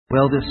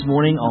Well, this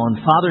morning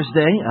on Father's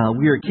Day,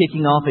 we are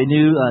kicking off a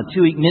new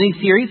two-week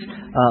mini-series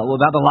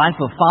about the life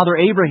of Father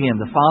Abraham,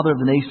 the father of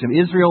the nation of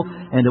Israel.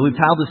 And we've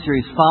titled the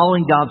series,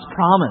 Following God's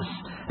Promise.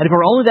 And if it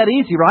were only that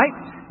easy,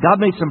 right? God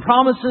made some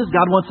promises.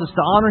 God wants us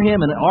to honor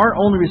Him. And our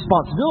only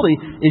responsibility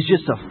is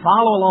just to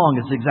follow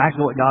along. It's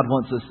exactly what God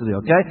wants us to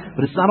do, okay?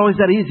 But it's not always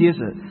that easy, is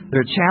it?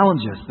 There are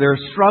challenges. There are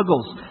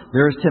struggles.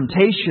 There is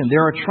temptation.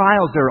 There are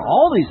trials. There are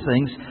all these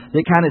things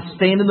that kind of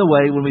stand in the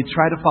way when we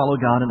try to follow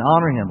God and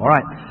honor Him. All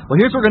right.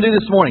 Well, here's what we're going to do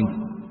this morning.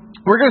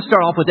 We're going to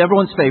start off with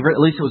everyone's favorite.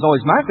 At least it was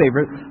always my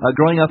favorite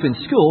growing up in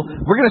school.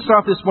 We're going to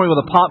start off this morning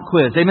with a pop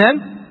quiz.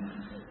 Amen?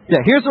 Yeah,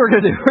 here's what we're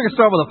going to do. We're going to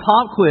start with a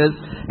pop quiz.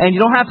 And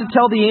you don't have to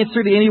tell the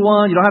answer to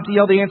anyone. You don't have to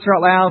yell the answer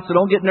out loud. So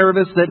don't get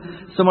nervous that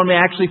someone may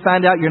actually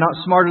find out you're not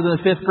smarter than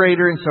a fifth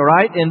grader. And so,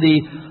 right? And the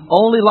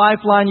only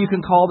lifeline you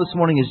can call this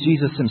morning is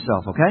Jesus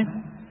Himself, okay?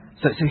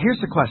 So here's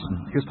the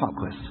question. Here's pop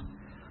quiz.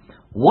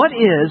 What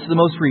is the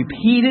most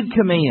repeated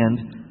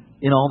command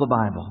in all the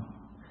Bible?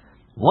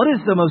 What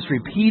is the most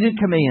repeated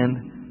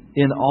command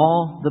in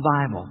all the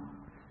Bible?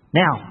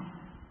 Now,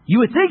 you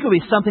would think it would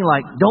be something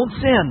like, don't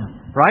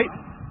sin, right?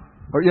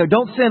 Or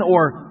don't sin,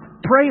 or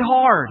pray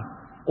hard,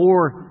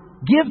 or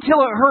give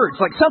till it hurts,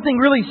 like something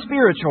really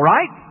spiritual,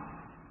 right?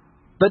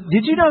 But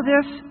did you know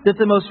this? That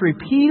the most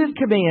repeated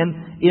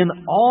command in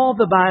all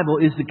the Bible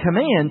is the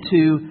command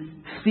to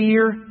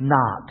fear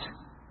not.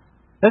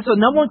 That's the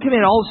number one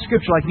command in all of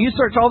Scripture. Like if you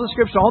search all the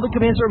Scripture, all the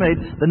commands that are made,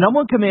 the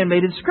number one command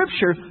made in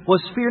Scripture was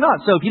fear not.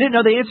 So if you didn't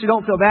know the answer,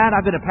 don't feel bad.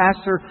 I've been a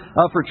pastor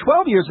for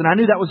 12 years, and I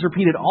knew that was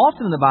repeated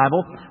often in the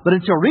Bible. But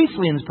until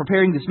recently, in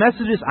preparing these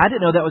messages, I didn't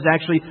know that was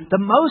actually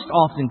the most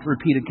often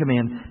repeated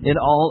command in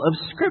all of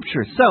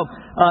Scripture. So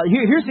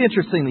here's the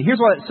interesting thing. Here's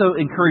why it's so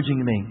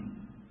encouraging to me.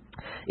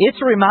 It's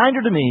a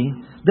reminder to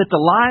me that the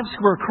lives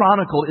who are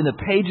chronicled in the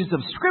pages of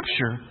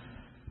Scripture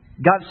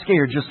got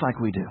scared just like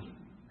we do.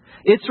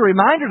 It's a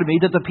reminder to me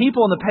that the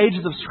people in the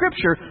pages of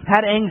Scripture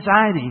had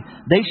anxiety.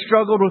 They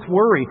struggled with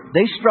worry.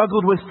 They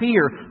struggled with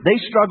fear. They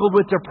struggled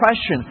with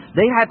depression.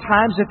 They had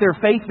times that their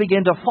faith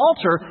began to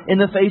falter in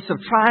the face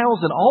of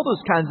trials and all those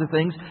kinds of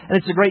things. And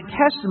it's a great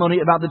testimony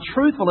about the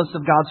truthfulness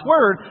of God's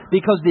Word,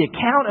 because the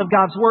account of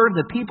God's Word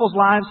and the people's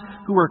lives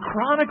who were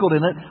chronicled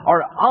in it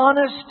are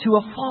honest to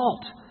a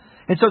fault.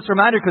 And so it's a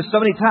reminder, because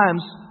so many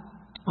times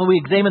when we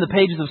examine the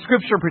pages of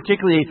Scripture,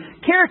 particularly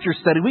a character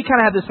study, we kind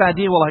of have this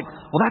idea, well,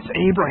 that's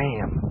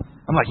Abraham.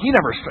 I'm like, he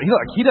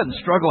doesn't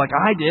struggle like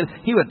I did.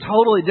 He had a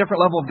totally different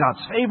level of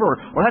God's favor.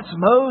 Or that's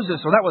Moses,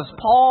 or that was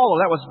Paul,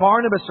 or that was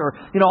Barnabas, or,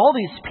 all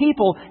these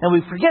people. And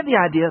we forget the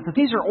idea that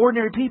these are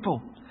ordinary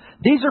people.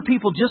 These are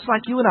people just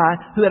like you and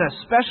I who had a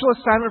special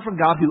assignment from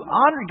God, who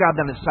honored God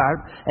that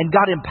assignment, and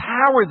God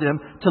empowered them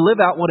to live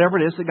out whatever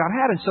it is that God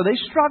had. And so they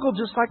struggled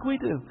just like we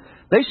do.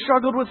 They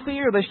struggled with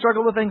fear. They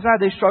struggled with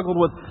anxiety. They struggled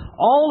with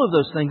all of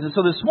those things. And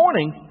so this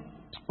morning,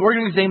 we're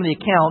going to examine the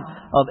account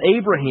of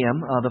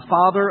Abraham, the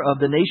father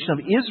of the nation of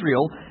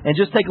Israel, and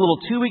just take a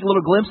little two-week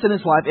little glimpse in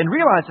his life and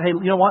realize, hey,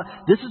 you know what?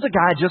 This is a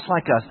guy just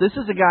like us. This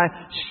is a guy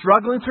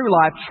struggling through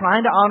life,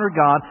 trying to honor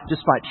God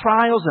despite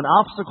trials and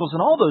obstacles and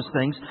all those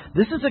things.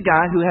 This is a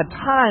guy who had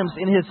times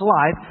in his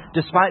life,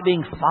 despite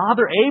being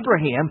Father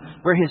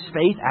Abraham, where his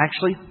faith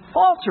actually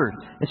faltered.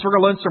 And so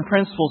we're going to learn some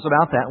principles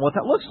about that and what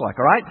that looks like,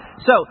 all right?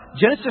 So,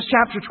 Genesis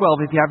chapter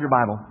 12, if you have your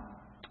Bible.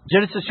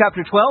 Genesis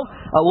chapter 12,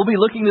 we'll be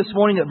looking this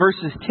morning at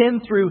verses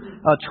 10 through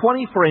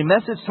 20 for a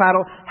message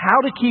titled, How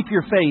to Keep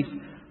Your Faith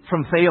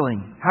from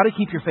Failing. How to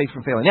Keep Your Faith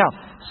from Failing. Now,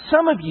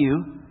 some of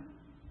you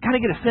kind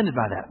of get offended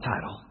by that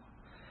title.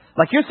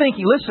 Like you're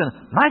thinking, listen,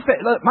 my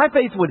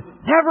faith would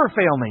never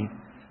fail me.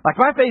 Like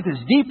my faith is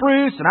deep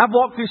roots, and I've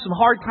walked through some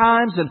hard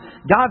times, and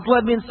God's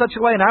led me in such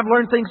a way, and I've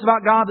learned things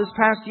about God this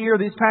past year,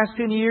 these past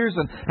 10 years,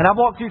 and I've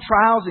walked through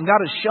trials, and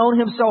God has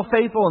shown Himself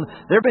faithful, and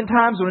there have been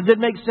times when it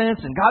didn't make sense,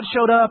 and God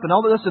showed up, and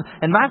all of this,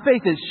 and my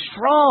faith is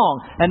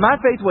strong, and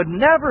my faith would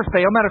never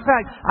fail. Matter of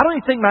fact, I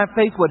don't even think my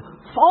faith would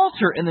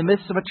falter in the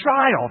midst of a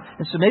trial.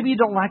 And so maybe you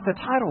don't like the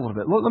title a little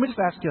bit. Let me just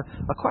ask you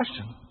a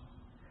question.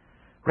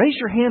 Raise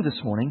your hand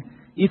this morning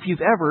if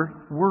you've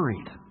ever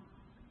worried.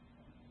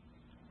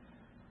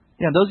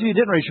 Yeah, those of you who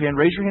didn't raise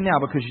your hand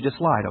now because you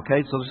just lied,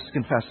 okay? So let's just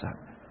confess that.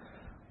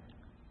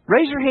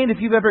 Raise your hand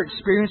if you've ever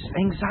experienced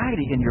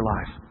anxiety in your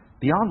life,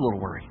 beyond a little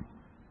worry.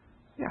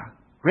 Yeah.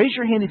 Raise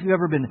your hand if you've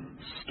ever been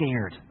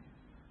scared.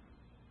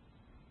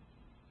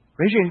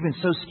 Raise your hand if you've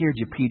been so scared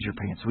you peed your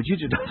pants. Would you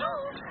just...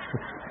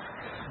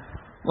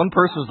 One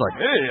person was like,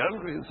 hey,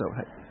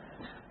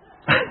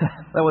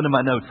 that wasn't in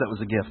my notes, that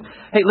was a gift.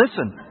 Hey,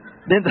 listen,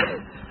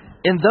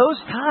 in those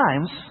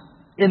times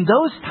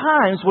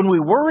when we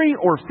worry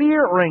or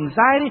fear or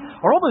anxiety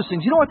or all those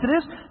things, you know what it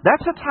is?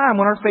 That's a time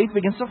when our faith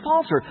begins to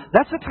falter.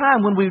 That's a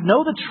time when we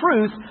know the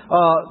truth,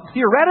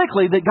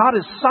 theoretically, that God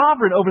is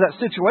sovereign over that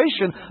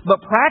situation,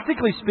 but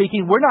practically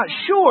speaking, we're not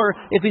sure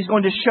if He's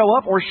going to show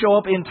up or show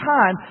up in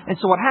time. And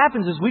so what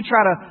happens is we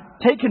try to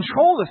take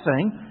control of the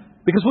thing,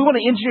 Because we want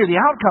to engineer the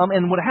outcome,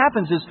 and what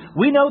happens is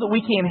we know that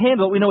we can't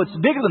handle it. We know it's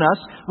bigger than us.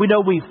 We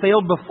know we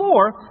failed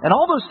before, and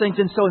all those things.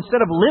 And so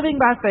instead of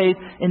living by faith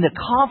in the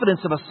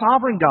confidence of a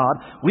sovereign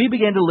God, we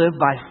began to live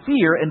by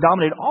fear and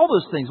dominate all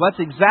those things. Well,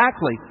 that's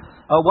exactly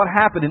what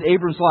happened in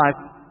Abram's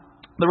life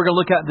that we're going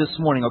to look at this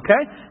morning, okay?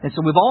 And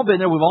so we've all been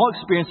there. We've all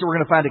experienced it. We're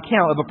going to find an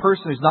account of a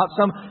person who's not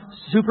some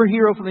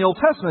superhero from the Old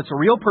Testament. It's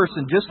a real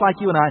person just like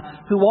you and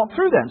I who walked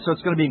through that. So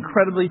it's going to be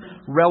incredibly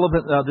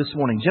relevant this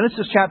morning.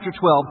 Genesis chapter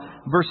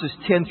 12, verses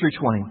 10 through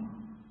 20.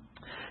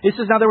 It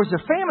says, "Now there was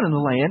a famine in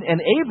the land, and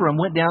Abram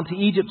went down to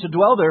Egypt to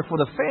dwell there, for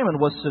the famine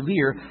was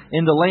severe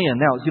in the land."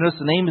 Now, you notice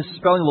the name is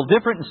spelling a little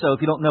different, and so if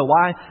you don't know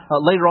why,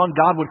 later on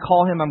God would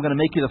call him, "I'm going to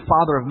make you the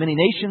father of many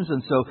nations," and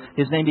so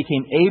his name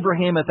became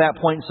Abraham at that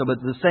point. So, but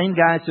the same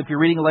guy, so if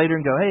you're reading later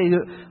and go, "Hey,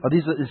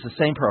 it's the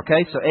same prayer,"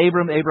 okay? So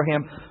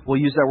Abraham,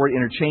 we'll use that word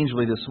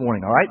interchangeably this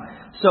morning, all right?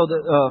 So,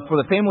 for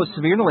the famine was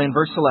severe in the land,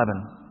 verse 11.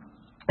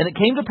 "And it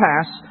came to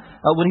pass,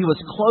 when he was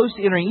close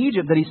to entering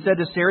Egypt, that he said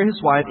to Sarah his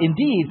wife,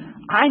 'Indeed,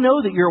 I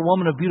know that you're a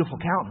woman of beautiful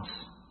countenance.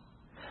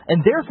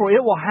 And therefore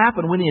it will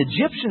happen when the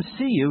Egyptians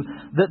see you,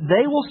 that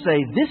they will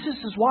say, "This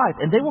is his wife,"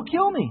 and they will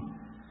kill me.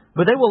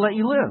 But they will let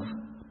you live.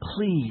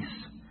 Please,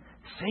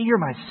 say you're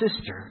my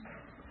sister,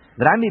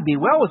 that I may be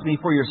well with me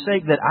for your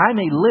sake, that I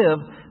may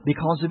live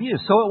because of you.'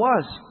 So it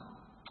was,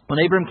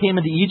 when Abram came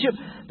into Egypt,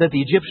 that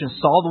the Egyptians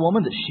saw the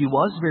woman, that she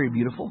was very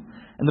beautiful.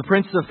 And the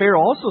princes of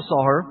Pharaoh also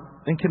saw her,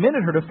 and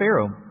commended her to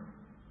Pharaoh.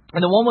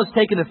 And the woman was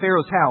taken to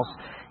Pharaoh's house.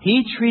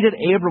 He treated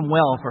Abram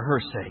well for her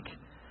sake.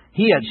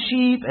 He had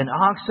sheep and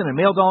oxen and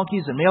male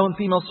donkeys and male and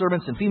female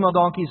servants and female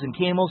donkeys and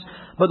camels.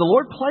 But the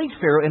Lord plagued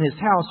Pharaoh and his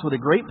house with a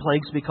great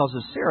plagues because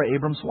of Sarah,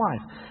 Abram's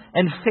wife.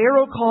 And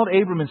Pharaoh called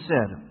Abram and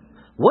said,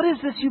 'What is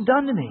this you've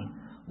done to me?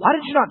 Why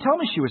did you not tell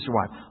me she was your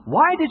wife?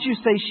 Why did you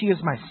say she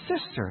is my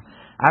sister?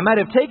 I might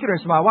have taken her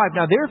as my wife.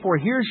 Now therefore,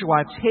 here's your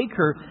wife. Take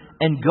her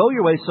and go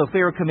your way.' So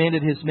Pharaoh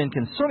commanded his men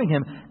concerning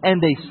him,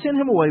 and they sent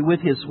him away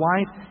with his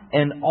wife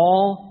and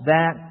all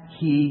that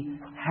he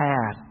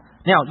had."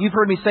 Now, you've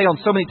heard me say on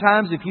so many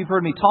times, if you've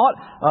heard me taught,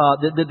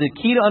 the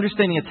key to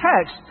understanding a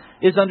text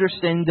is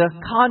understanding the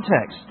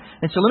context.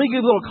 And so let me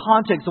give you a little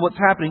context of what's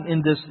happening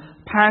in this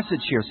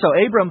passage here. So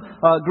Abram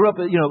grew up,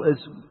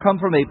 has come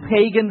from a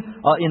pagan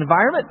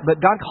environment, but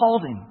God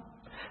called him.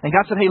 And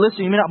God said, "Hey,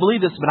 listen, you may not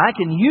believe this, but I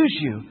can use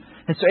you."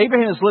 And so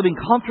Abraham is living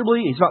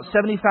comfortably. He's about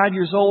 75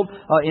 years old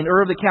in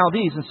Ur of the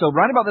Chaldees. And so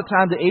right about the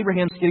time that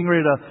Abraham's getting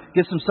ready to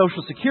get some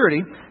social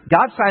security,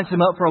 God signs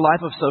him up for a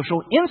life of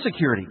social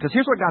insecurity. Because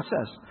here's what God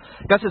says.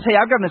 God says, "Hey,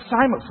 I've got an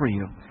assignment for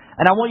you.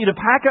 And I want you to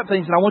pack up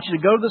things, and I want you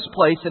to go to this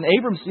place." And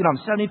Abram's, I'm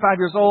 75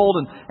 years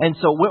old, and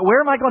so where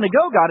am I going to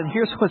go, God? And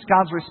here's what's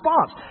God's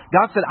response.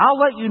 God said, "I'll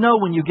let you know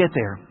when you get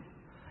there."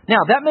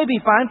 Now, that may be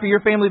fine for your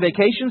family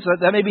vacations.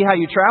 That may be how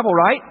you travel,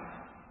 right?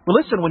 But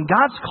listen, when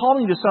God's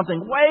calling you to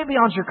something way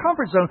beyond your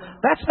comfort zone,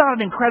 that's not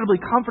an incredibly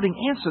comforting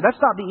answer.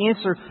 That's not the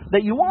answer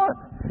that you want.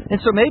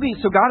 And so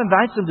God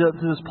invites him to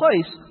this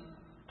place,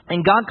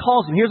 and God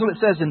calls him. Here's what it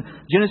says in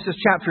Genesis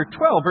chapter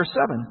 12, verse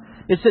 7.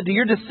 It said, "To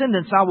your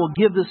descendants I will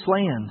give this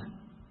land."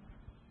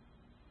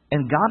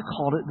 And God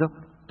called it the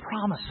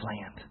Promised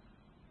Land.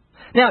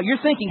 Now, you're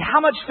thinking, how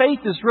much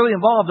faith is really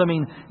involved? I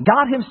mean,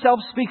 God himself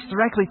speaks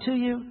directly to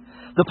you.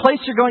 The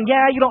place you're going,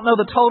 you don't know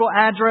the total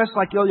address,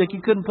 like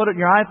you couldn't put it in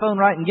your iPhone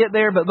right and get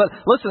there. But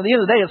listen, at the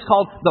end of the day, it's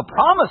called the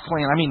Promised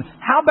Land. I mean,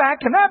 how bad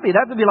can that be?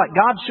 That would be like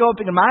God showing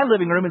up in my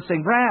living room and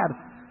saying, "Brad,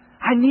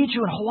 I need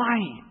you in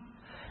Hawaii."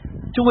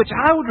 To which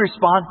I would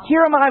respond,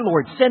 "Here am I,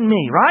 Lord, send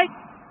me," right?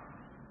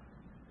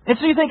 And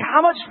so you think,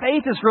 how much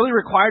faith is really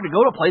required to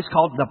go to a place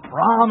called the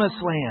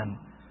Promised Land?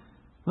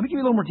 Let me give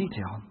you a little more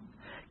detail.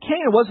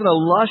 Canaan wasn't a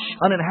lush,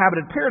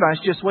 uninhabited paradise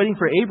just waiting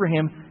for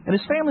Abraham and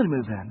his family to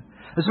move in.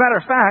 As a matter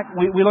of fact,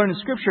 we learn in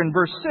Scripture in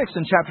verse 6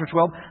 in chapter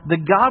 12, the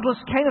godless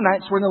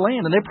Canaanites were in the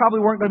land, and they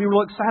probably weren't going to be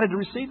real excited to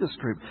receive this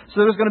group. So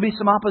there was going to be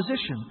some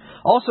opposition.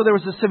 Also, there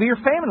was a severe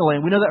famine in the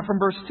land. We know that from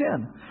verse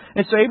 10.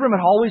 And so Abram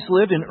had always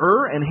lived in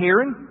Ur and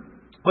Haran,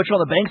 which are on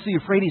the banks of the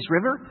Euphrates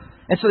River.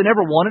 And so they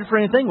never wanted for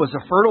anything. It was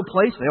a fertile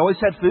place. They always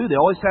had food. They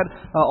always had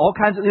all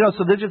kinds of,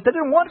 so they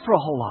didn't want for a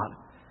whole lot.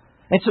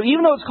 And so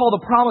even though it's called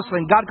the Promised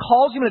Land, God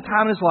calls him at a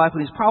time in his life when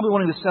he's probably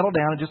wanting to settle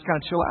down and just kind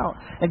of chill out.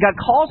 And God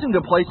calls him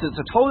to a place that's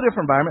a totally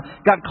different environment.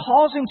 God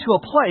calls him to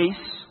a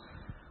place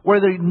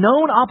where there's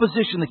known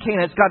opposition, the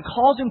Canaanites. God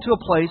calls him to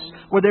a place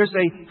where there's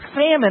a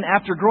famine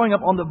after growing up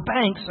on the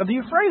banks of the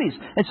Euphrates.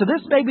 And so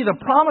this may be the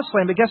Promised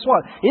Land, but guess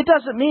what? It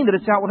doesn't mean that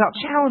it's out without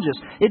challenges.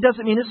 It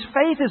doesn't mean his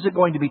faith isn't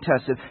going to be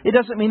tested. It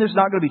doesn't mean there's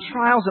not going to be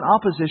trials and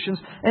oppositions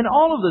and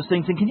all of those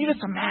things. And can you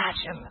just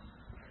imagine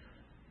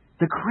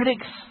the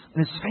critics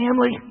and his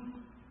family,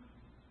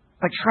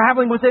 like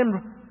traveling with him,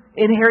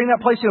 inheriting that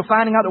place,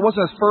 finding out it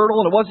wasn't as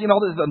fertile and it wasn't,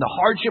 the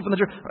hardship and the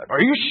journey.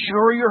 Are you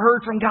sure you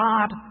heard from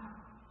God?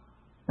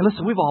 And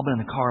listen, we've all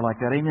been in a car like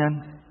that,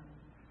 amen?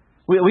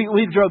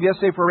 We drove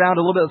yesterday for a round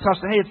a little bit.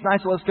 Tasha said, "Hey, it's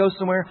nice, let's go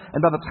somewhere."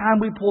 And by the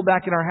time we pulled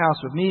back in our house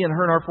with me and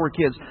her and our 4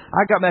 kids,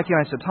 I got back in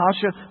and I said,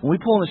 "Tasha, when we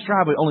pull in this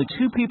driveway, only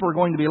 2 people are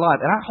going to be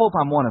alive, and I hope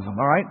I'm one of them,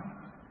 all right?"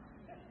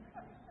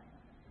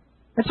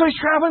 And so he's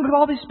traveling with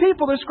all these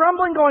people. There's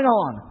grumbling going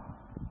on.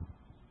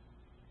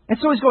 And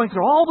so he's going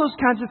through all those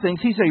kinds of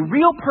things. He's a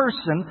real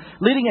person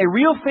leading a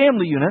real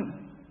family unit,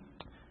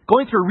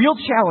 going through real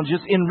challenges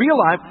in real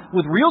life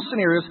with real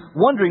scenarios,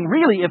 wondering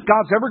really if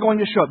God's ever going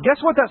to show up.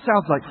 Guess what that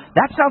sounds like?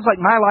 That sounds like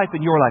my life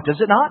and your life,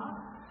 does it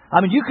not? I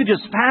mean, you could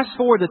just fast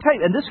forward the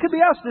tape, and this could be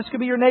us, this could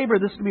be your neighbor,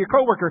 this could be your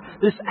coworker,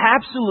 this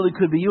absolutely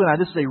could be you and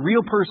I. This is a real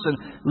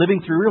person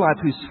living through real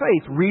life whose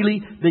faith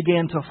really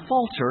began to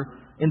falter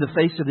in the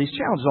face of these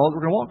challenges, all that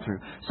we're going to walk through.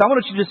 So I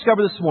want you to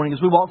discover this morning, as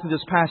we walk through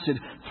this passage,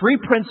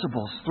 3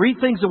 principles, 3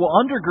 things that will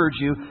undergird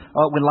you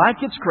when life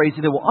gets crazy,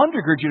 that will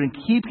undergird you and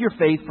keep your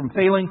faith from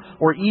failing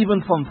or even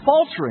from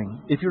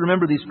faltering, if you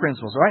remember these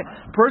principles, all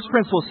right? First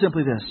principle is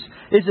simply this,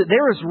 is that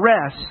there is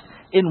rest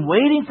in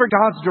waiting for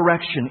God's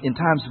direction in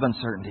times of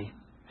uncertainty.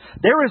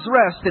 There is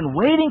rest in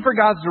waiting for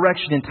God's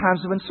direction in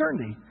times of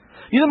uncertainty.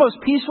 You're the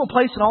most peaceful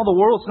place in all the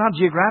world. It's not a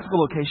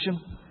geographical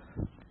location.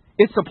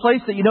 It's a place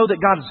that you know that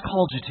God has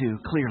called you to,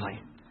 clearly.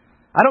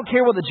 I don't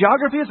care what the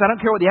geography is. I don't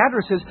care what the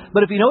address is.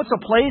 But if you know it's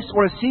a place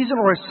or a season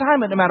or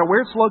assignment, no matter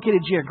where it's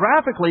located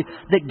geographically,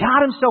 that God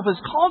Himself has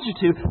called you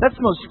to, that's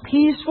the most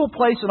peaceful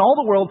place in all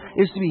the world,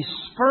 is to be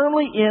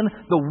firmly in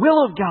the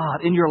will of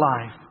God in your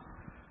life.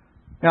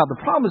 Now, the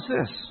problem is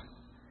this.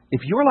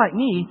 If you're like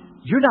me,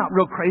 you're not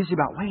real crazy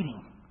about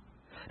waiting.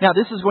 Now,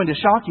 this is going to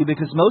shock you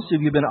because most of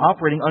you have been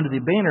operating under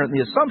the banner and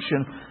the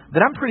assumption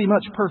that I'm pretty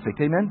much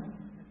perfect. Amen?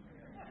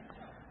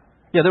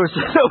 Yeah, there was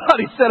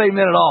nobody said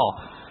amen at all.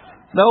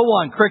 No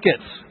one.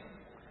 Crickets.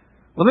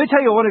 Let me tell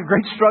you one of the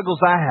great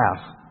struggles I have.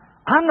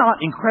 I'm not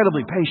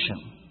incredibly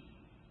patient.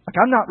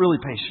 I'm not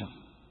really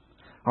patient.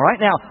 All right?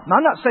 Now,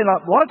 I'm not saying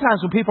a lot of times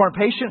when people aren't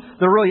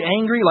patient, they're really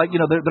angry.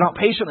 They're not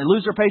patient. They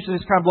lose their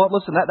patience. It's kind of blow up.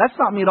 Listen, that's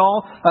not me at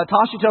all.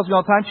 Tasha tells me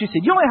all the time. She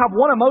said, you only have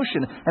one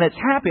emotion, and it's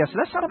happy. I said,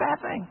 that's not a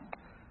bad thing.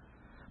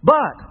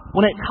 But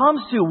when it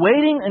comes to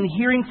waiting and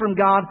hearing from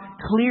God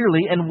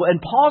clearly and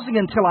pausing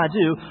until I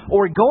do,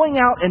 or going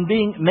out and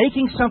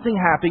making something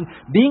happen,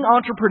 being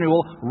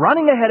entrepreneurial,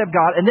 running ahead of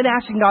God, and then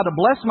asking God to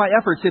bless my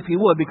efforts if He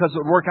would, because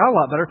it would work out a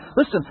lot better.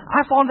 Listen,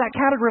 I fall into that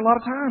category a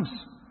lot of times.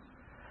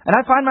 And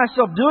I find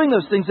myself doing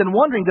those things and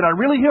wondering, did I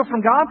really hear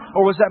from God,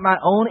 or was that my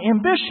own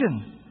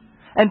ambition?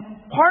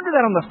 And part of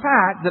that on the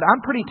fact that I'm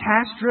pretty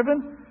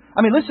task-driven. I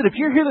mean, listen, if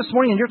you're here this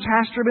morning and you're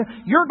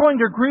task-driven, you're going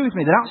to agree with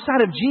me that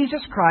outside of Jesus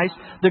Christ,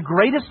 the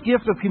greatest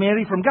gift of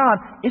humanity from God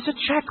is a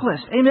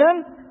checklist.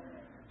 Amen?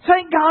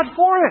 Thank God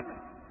for it.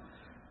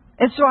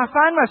 And so I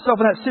find myself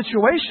in that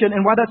situation,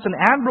 and why that's an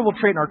admirable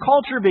trait in our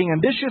culture, being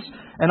ambitious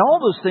and all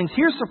those things.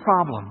 Here's the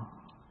problem.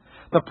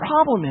 The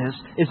problem is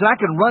that I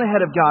can run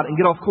ahead of God and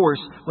get off course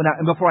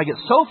and before I get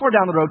so far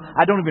down the road,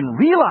 I don't even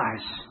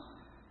realize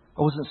I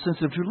wasn't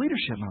sensitive to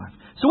leadership in my life.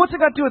 So what's it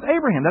got to do with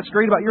Abraham? That's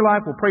great about your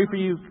life. We'll pray for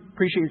you.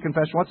 Appreciate your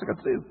confession. What's it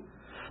got to do?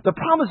 The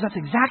problem is that's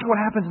exactly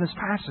what happens in this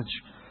passage.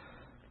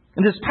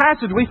 In this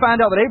passage, we find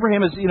out that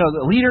Abraham is,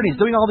 the leader, and he's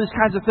doing all these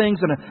kinds of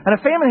things, and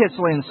a famine hits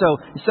the land. So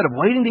instead of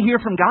waiting to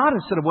hear from God,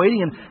 instead of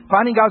waiting and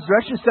finding God's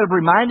direction, instead of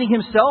reminding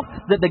himself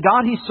that the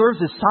God he serves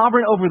is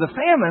sovereign over the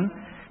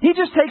famine, he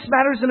just takes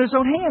matters in his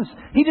own hands.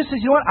 He just says,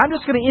 you know what? I'm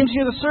just going to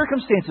engineer the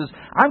circumstances.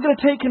 I'm going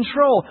to take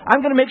control. I'm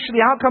going to make sure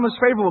the outcome is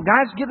favorable.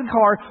 Guys, get in the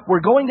car.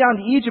 We're going down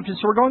to Egypt, and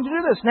so we're going to do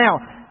this. Now,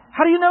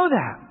 how do you know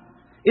that?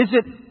 Is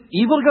it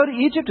evil to go to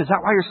Egypt? Is that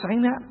why you're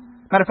saying that?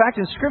 Matter of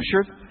fact, in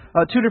Scripture,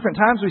 2 different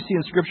times we see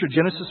in Scripture,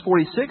 Genesis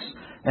 46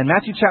 and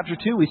Matthew chapter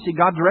 2, we see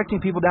God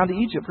directing people down to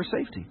Egypt for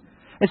safety.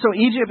 And so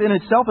Egypt in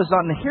itself is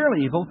not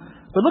inherently evil.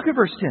 But look at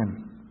verse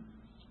 10.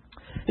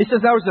 It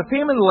says, there was a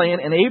famine in the land,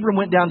 and Abram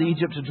went down to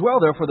Egypt to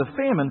dwell there, for the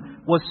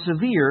famine was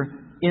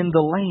severe in the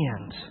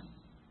land.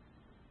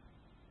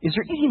 Is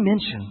there any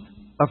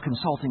mention of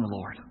consulting the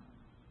Lord?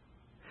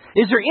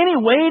 Is there any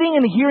waiting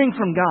and hearing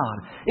from God?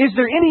 Is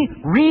there any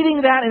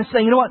reading that and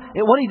saying, you know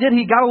what he did,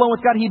 he got alone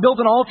with God, he built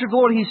an altar to the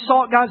Lord, he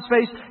sought God's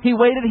face, he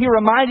waited, he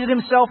reminded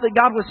himself that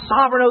God was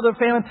sovereign over the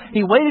famine,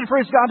 he waited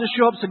for his God to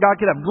show up so God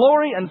could have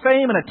glory and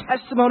fame and a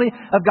testimony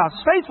of God's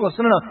faithfulness.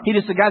 No. He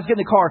just said, guys, get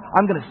in the car,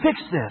 I'm going to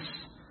fix this.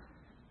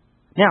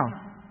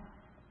 Now,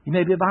 you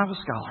may be a Bible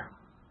scholar.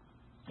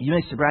 You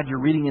may say, Brad,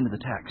 you're reading into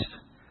the text.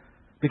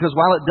 Because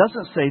while it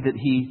doesn't say that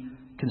he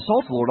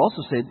consulted the Lord, it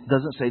also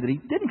doesn't say that he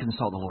didn't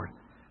consult the Lord.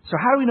 So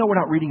how do we know we're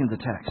not reading into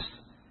the text?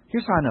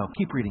 Here's how I know.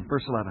 Keep reading.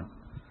 Verse 11.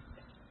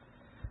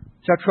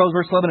 Chapter 12,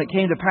 verse 11. It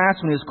came to pass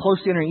when he was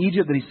close to entering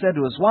Egypt that he said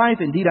to his wife,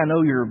 indeed, I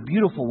know you're a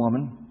beautiful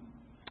woman.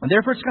 And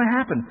therefore it's going to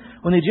happen.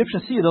 When the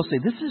Egyptians see you, they'll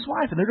say, this is his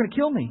wife, and they're going to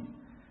kill me.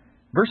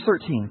 Verse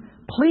 13.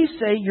 Please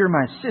say you're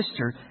my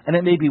sister, and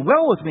it may be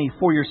well with me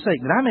for your sake,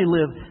 that I may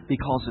live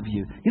because of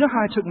you. You know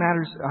how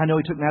I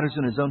know he took matters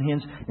in his own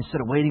hands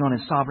instead of waiting on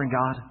his sovereign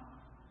God?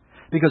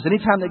 Because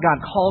anytime that God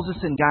calls us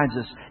and guides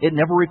us, it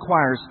never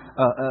requires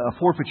a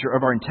forfeiture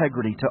of our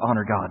integrity to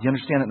honor God. You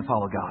understand it and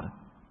follow God.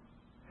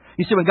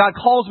 You see, when God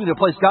calls me to a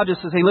place, God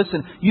just says, hey,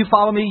 listen, you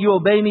follow me, you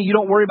obey me, you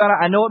don't worry about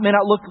it. I know it may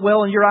not look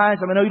well in your eyes.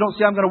 I know you don't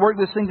see I'm going to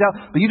work these things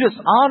out. But you just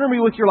honor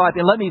me with your life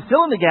and let me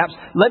fill in the gaps.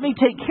 Let me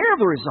take care of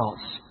the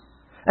results.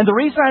 And the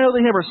reason I know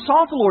they never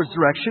sought the Lord's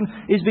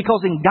direction is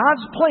because in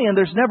God's plan,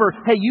 there's never,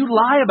 hey, you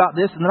lie about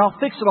this and then I'll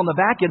fix it on the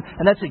back end.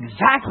 And that's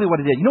exactly what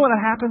He did. You know when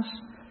that happens?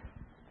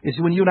 Is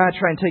when you and I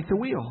try and take the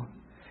wheel.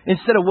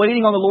 Instead of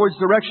waiting on the Lord's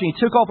direction,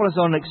 He took off on His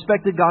own and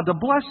expected God to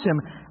bless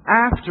him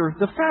after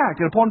the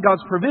fact. And upon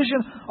God's provision,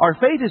 our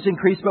faith is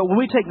increased. But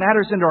when we take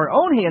matters into our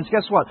own hands,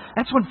 guess what?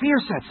 That's when fear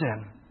sets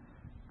in.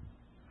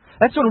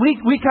 That's when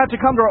we have to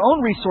come to our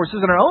own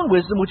resources and our own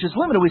wisdom, which is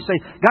limited. We say,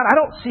 God, I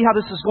don't see how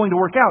this is going to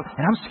work out,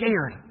 and I'm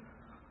scared.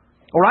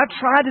 Or I've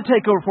tried to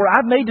take over before.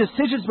 I've made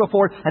decisions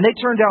before, and they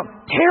turned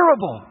out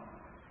terrible.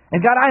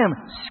 And God, I am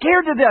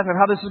scared to death of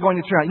how this is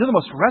going to turn out. You know the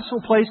most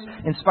restful place,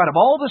 in spite of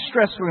all the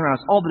stress going around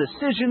us, all the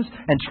decisions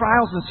and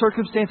trials and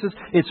circumstances,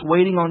 it's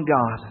waiting on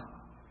God.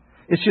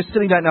 It's just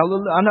sitting back. Now,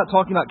 I'm not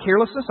talking about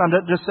carelessness. I'm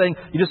not just saying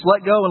you just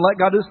let go and let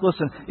God do this.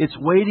 Listen, it's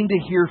waiting to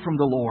hear from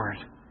the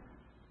Lord.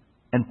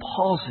 And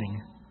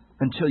pausing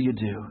until you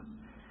do.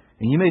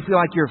 And you may feel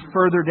like you're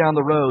further down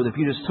the road if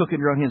you just took it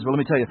in your own hands. But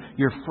let me tell you,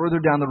 you're further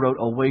down the road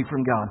away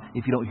from God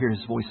if you don't hear His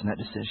voice in that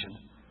decision.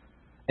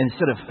 And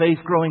instead of faith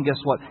growing, guess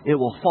what? It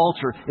will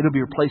falter. It'll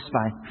be replaced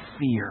by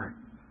fear.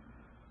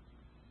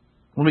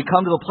 When we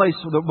come to the place,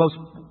 the most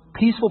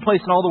peaceful place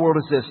in all the world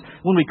is this.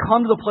 When we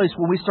come to the place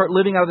where we start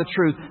living out of the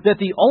truth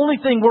that the only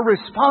thing we're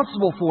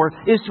responsible for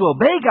is to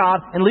obey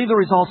God and leave the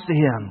results to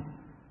Him.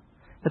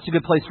 That's a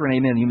good place for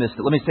an amen. You missed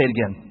it. Let me say it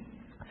again.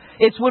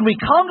 It's when we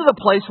come to the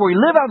place where we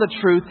live out the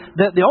truth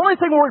that the only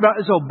thing we're worried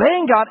about is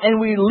obeying God and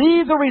we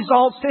leave the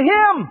results to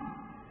Him.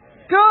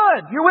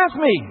 Good. You're with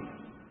me.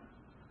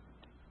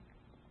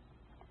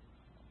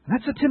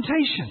 That's a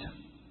temptation.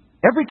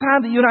 Every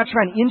time that you and I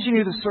try and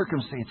engineer the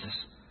circumstances,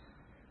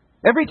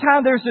 every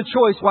time there's a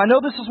choice, well, I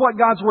know this is what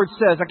God's Word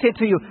says. I can't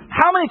tell you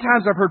how many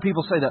times I've heard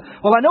people say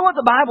that. Well, I know what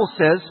the Bible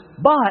says,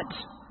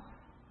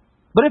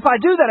 But if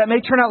I do that, it may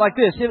turn out like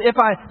this. If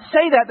I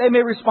say that, they may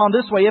respond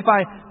this way. If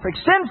I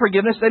extend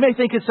forgiveness, they may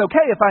think it's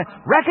okay. If I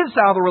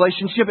reconcile the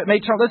relationship, it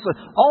may turn out this way.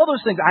 All those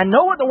things. I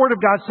know what the Word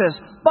of God says.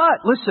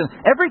 But, listen,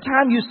 every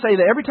time you say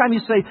that, every time you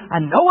say,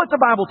 I know what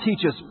the Bible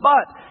teaches,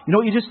 but, you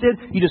know what you just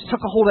did? You just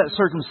took a hold of that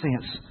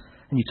circumstance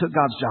and you took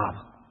God's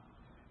job.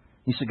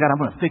 You said, God,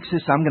 I'm going to fix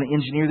this. I'm going to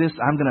engineer this.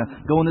 I'm going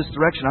to go in this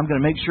direction. I'm going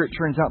to make sure it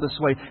turns out this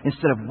way.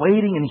 Instead of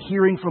waiting and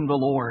hearing from the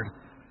Lord.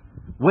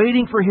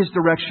 Waiting for His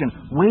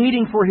direction,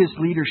 waiting for His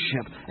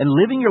leadership, and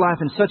living your life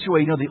in such a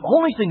way, you know, the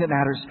only thing that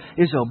matters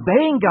is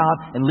obeying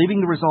God and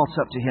leaving the results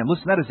up to Him.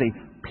 Listen, that is a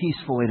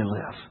peaceful way to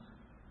live.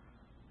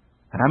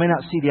 And I may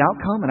not see the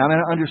outcome, and I may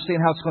not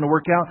understand how it's going to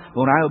work out,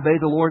 but when I obey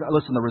the Lord,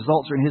 listen, the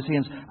results are in His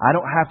hands. I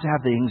don't have to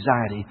have the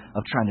anxiety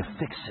of trying to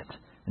fix it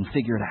and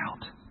figure it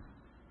out.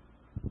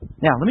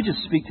 Now, let me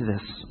just speak to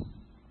this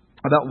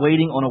about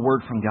waiting on a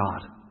word from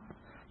God.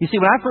 You see,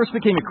 when I first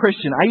became a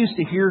Christian, I used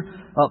to hear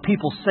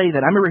people say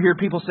that. I remember hearing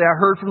people say, I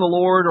heard from the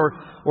Lord, or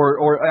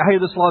I hear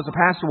this a lot as a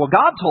pastor. Well,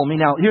 God told me.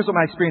 Now, here's what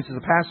my experience as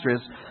a pastor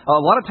is. A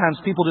lot of times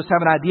people just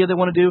have an idea they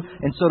want to do,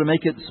 and so to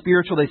make it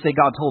spiritual, they say,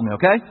 God told me,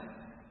 okay?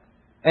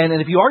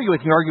 And if you argue with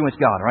me, you're arguing with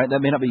God, right?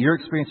 That may not be your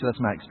experience, but that's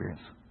my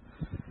experience.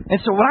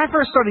 And so when I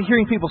first started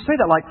hearing people say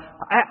that, like,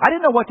 I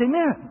didn't know what they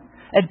meant.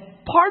 And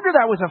part of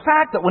that was the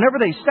fact that whenever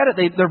they said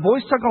it, their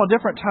voice took on a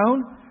different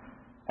tone,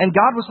 and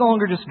God was no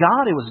longer just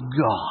God, it was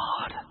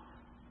God.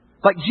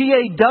 Like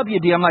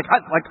G-A-W-D. I'm like,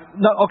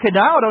 no, okay,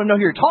 now I don't know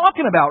who you're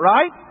talking about,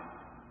 right?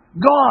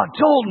 God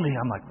told me.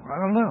 I'm like, I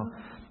don't know.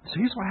 So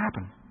here's what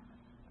happened.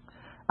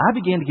 I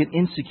began to get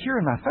insecure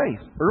in my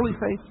faith. Early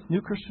faith,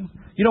 new Christian.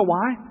 You know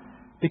why?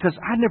 Because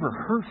I never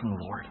heard from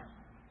the Lord.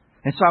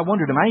 And so I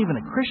wondered, am I even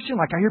a Christian?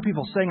 Like I hear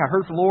people saying, I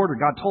heard from the Lord, or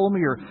God told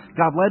me, or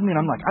God led me. And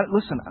I'm like,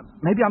 listen,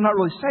 maybe I'm not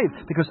really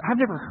saved because I've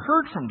never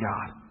heard from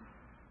God.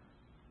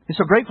 And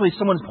so gratefully,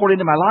 someone's poured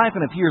into my life,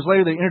 and a few years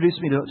later, they introduced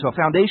me to a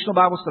foundational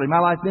Bible study in my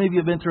life. Many of you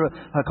have been through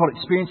called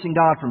Experiencing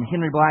God from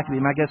Henry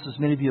Blackaby. My guess is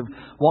many of you have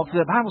walked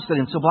through that Bible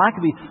study. And so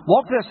Blackaby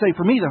walked through that study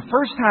for me the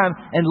first time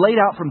and laid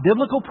out from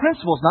biblical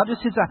principles, not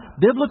just his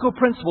biblical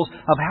principles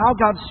of how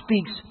God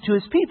speaks to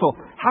His people,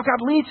 how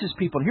God leads His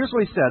people. And here's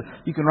what he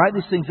said. You can write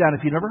these things down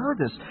if you've never heard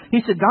this.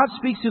 He said, God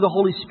speaks through the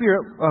Holy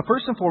Spirit,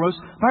 first and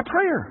foremost, by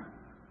prayer.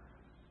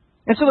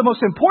 And so the most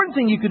important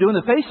thing you could do in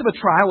the face of a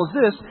trial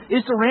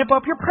is to ramp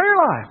up your prayer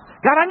life.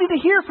 God, I need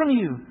to hear from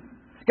you.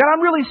 God, I'm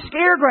really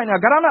scared right now.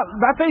 God,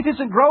 my faith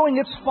isn't growing,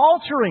 it's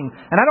faltering.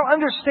 And I don't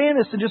understand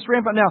this and just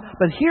ramp up now.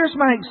 But here's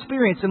my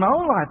experience in my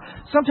own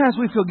life. Sometimes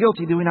we feel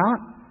guilty, do we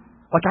not?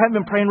 Like I haven't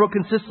been praying real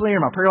consistently,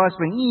 or my prayer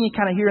life's been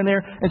kind of here and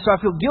there. And so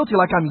I feel guilty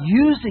like I'm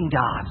using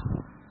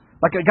God.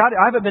 Like, God,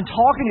 I haven't been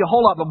talking to you a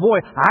whole lot, but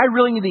boy, I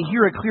really need to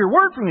hear a clear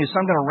word from you,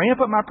 so I'm going to ramp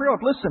up my prayer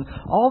life. Listen,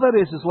 all that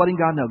is letting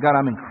God know, God,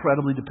 I'm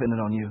incredibly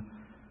dependent on you.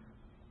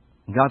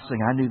 And God's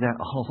saying, I knew that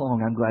all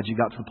along. I'm glad you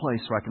got to the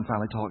place where I can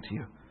finally talk to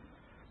you.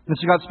 And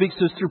so God speaks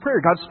to us through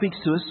prayer. God speaks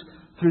to us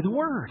through the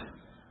Word.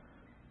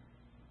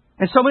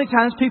 And so many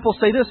times people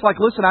say this,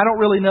 like, listen, I don't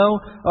really know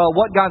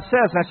what God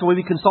says. And I said, well, have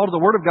you consulted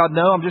the Word of God?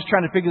 No, I'm just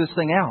trying to figure this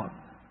thing out.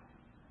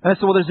 And I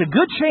said, well, there's a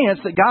good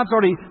chance that God's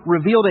already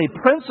revealed a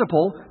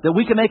principle that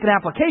we can make an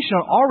application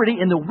on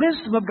already in the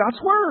wisdom of God's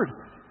Word.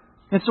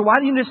 And so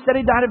why do you need a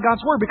steady diet of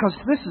God's Word? Because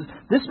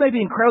this may be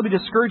incredibly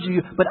discouraging to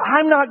you, but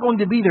I'm not going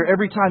to be there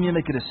every time you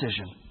make a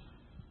decision.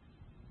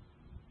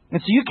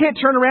 And so you can't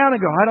turn around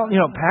and go,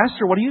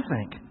 Pastor, what do you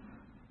think?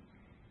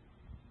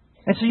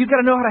 And so you've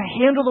got to know how to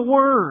handle the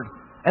Word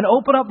and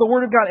open up the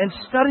Word of God and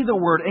study the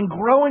Word and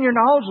grow in your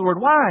knowledge of the Word.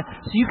 Why?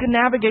 So you can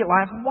navigate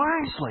life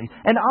wisely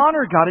and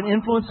honor God and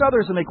influence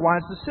others and make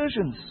wise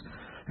decisions.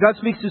 God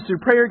speaks to us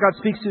through prayer. God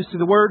speaks to us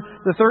through the Word.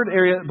 The third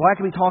area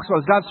Blackaby talks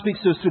about is God speaks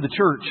to us through the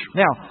church.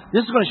 Now,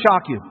 this is going to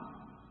shock you.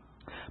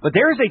 But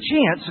there is a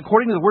chance,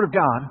 according to the Word of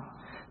God,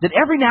 that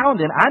every now and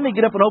then I may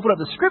get up and open up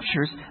the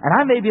Scriptures and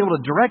I may be able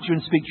to direct you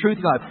and speak truth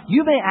to God.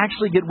 You may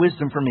actually get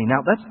wisdom from me.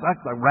 Now, that's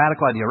a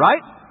radical idea, right?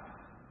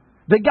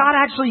 That God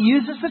actually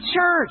uses the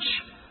church.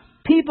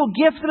 People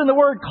gifted in the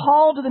Word,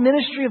 called to the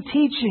ministry of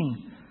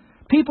teaching.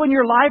 People in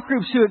your life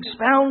groups who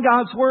expound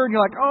God's Word. And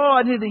you're like, oh,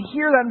 I need to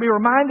hear that and be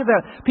reminded of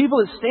that. People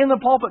that stand in the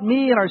pulpit,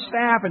 me and our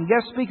staff and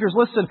guest speakers.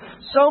 Listen,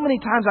 so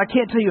many times I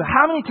can't tell you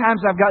how many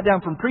times I've got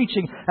down from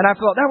preaching and I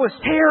felt that was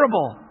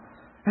terrible.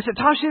 I said,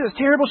 Tasha, that was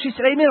terrible. She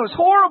said, amen, it was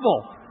horrible.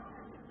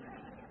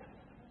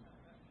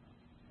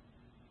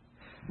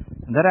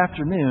 And that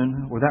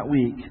afternoon or that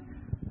week,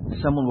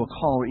 someone will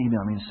call or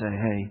email me and say,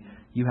 hey,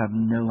 you have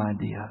no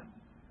idea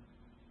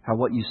how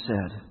what you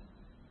said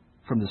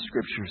from the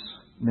Scriptures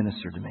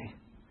ministered to me.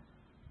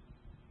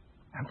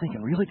 I'm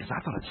thinking, really? Because I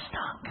thought it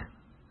stunk.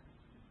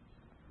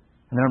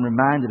 And then I'm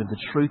reminded of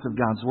the truth of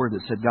God's Word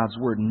that said God's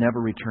Word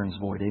never returns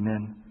void.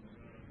 Amen.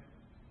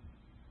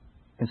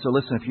 And so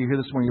listen, if you're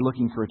here this morning, you're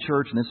looking for a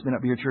church, and this may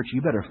not be your church,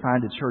 you better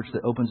find a church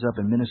that opens up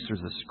and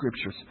ministers the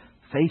Scriptures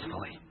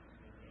faithfully.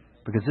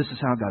 Because this is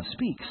how God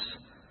speaks.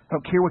 I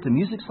don't care what the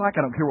music's like.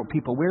 I don't care what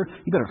people wear.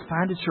 You better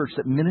find a church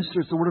that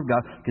ministers the Word of God,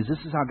 because this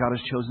is how God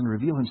has chosen to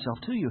reveal Himself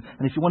to you.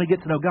 And if you want to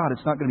get to know God,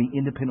 it's not going to be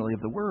independently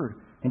of the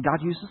Word. And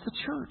God uses the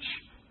church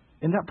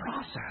in that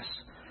process.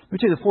 Let me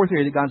tell you the fourth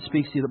area that God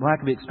speaks to you, that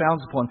Blackaby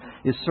expounds upon,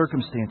 is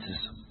circumstances.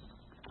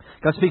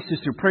 God speaks to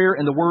us through prayer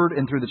and the Word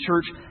and through the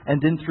church and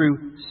then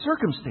through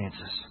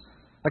circumstances.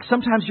 Like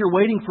sometimes you're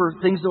waiting for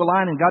things to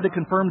align and God to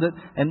confirm that,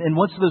 and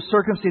once those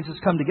circumstances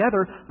come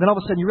together, then all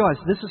of a sudden you realize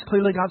this is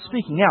clearly God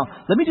speaking. Now,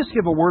 let me just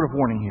give a word of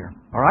warning here.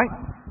 All right?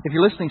 If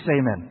you're listening, say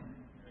amen.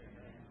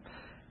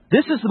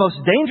 This is the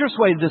most dangerous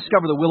way to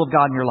discover the will of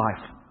God in your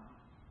life.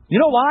 You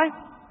know why?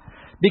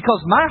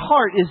 Because my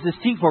heart is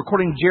deceitful,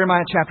 according to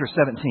Jeremiah chapter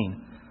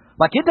 17.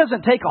 Like, it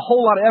doesn't take a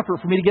whole lot of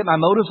effort for me to get my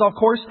motives off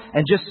course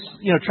and just,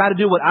 try to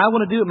do what I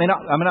want to do. I may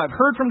not have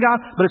heard from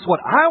God, but it's what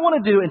I want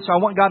to do, and so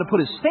I want God to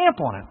put His stamp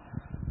on it.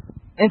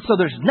 And so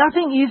there's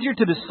nothing easier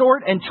to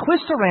distort and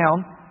twist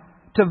around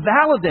to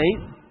validate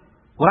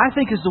what I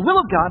think is the will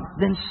of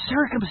God than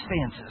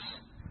circumstances.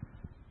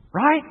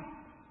 Right?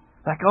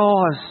 Like, I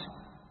was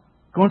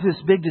going through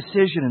this big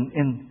decision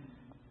and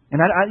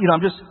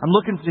I'm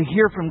looking to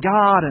hear from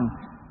God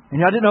and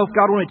I didn't know if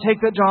God wanted to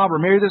take that job or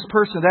marry this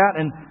person or that.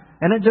 And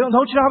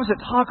don't you know, I was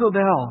at Taco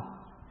Bell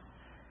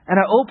and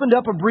I opened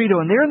up a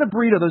burrito, and there in the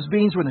burrito, those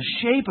beans were in the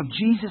shape of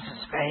Jesus'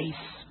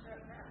 face.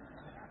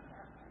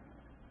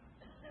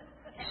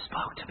 He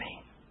spoke to me.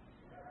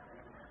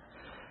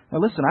 Now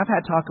listen, I've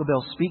had Taco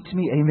Bell speak to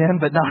me, amen,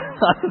 but not.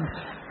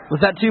 Was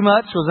that too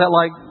much?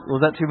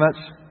 Was that too much?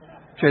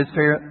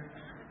 Transparent?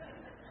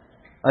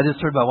 I just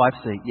heard my wife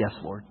say, yes,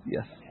 Lord,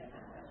 yes.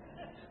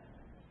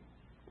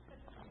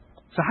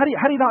 So how do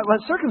you not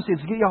let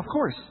circumstances get you off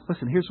course?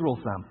 Listen, here's the rule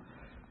of thumb.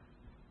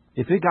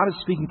 If God is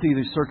speaking to you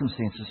through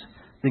circumstances,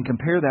 then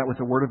compare that with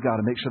the Word of God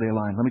and make sure they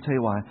align. Let me tell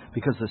you why.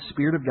 Because the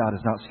Spirit of God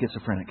is not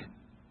schizophrenic.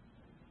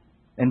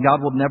 And God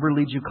will never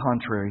lead you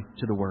contrary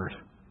to the Word.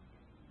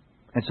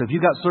 And so if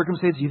you've got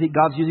circumstances, you think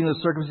God's using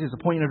those circumstances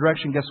to point you in a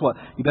direction, guess what?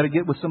 You better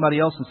get with somebody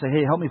else and say,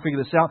 hey, help me figure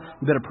this out.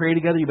 You better pray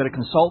together. You better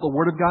consult the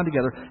Word of God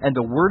together. And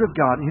the Word of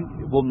God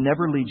will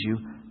never lead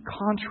you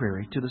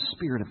contrary to the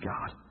Spirit of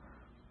God.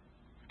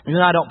 You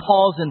and I don't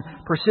pause and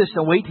persist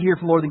and wait to hear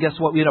from the Lord, then guess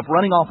what? We end up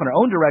running off in our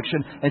own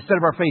direction instead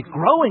of our faith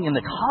growing in the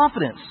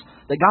confidence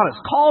that God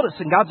has called us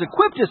and God's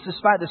equipped us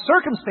despite the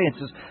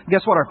circumstances. And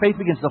guess what? Our faith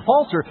begins to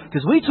falter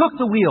because we took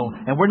the wheel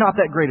and we're not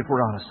that great if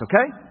we're honest,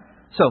 okay?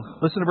 So,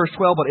 listen to verse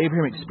 12, what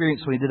Abraham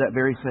experienced when he did that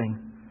very thing.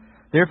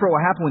 Therefore,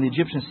 what happened when the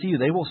Egyptians see you?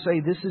 They will say,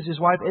 this is his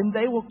wife, and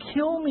they will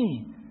kill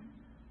me.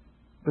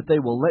 But they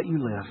will let you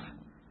live.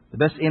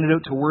 The best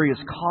antidote to worry is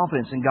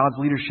confidence in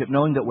God's leadership,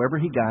 knowing that wherever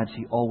He guides,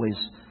 He always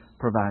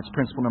provides.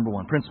 Principle number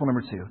one. Principle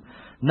number two.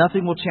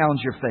 Nothing will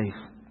challenge your faith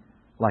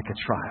like a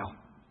trial.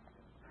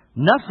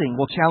 Nothing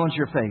will challenge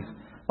your faith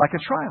like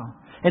a trial.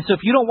 And so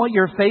if you don't want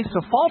your faith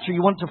to falter,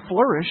 you want it to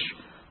flourish,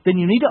 then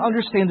you need to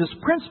understand this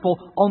principle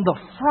on the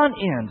front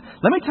end.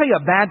 Let me tell you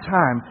a bad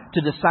time to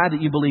decide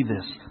that you believe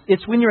this.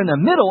 It's when you're in the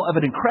middle of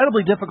an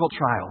incredibly difficult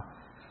trial.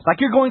 Like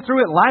you're going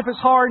through it, life is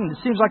hard, and it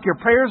seems like your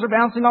prayers are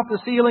bouncing off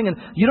the ceiling, and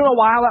you don't know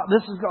why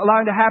this is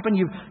allowing to happen.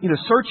 You've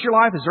searched your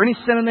life. Is there any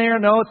sin in there?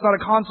 No, it's not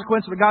a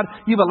consequence of God.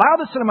 You've allowed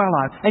this sin in my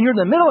life, and you're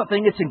in the middle of a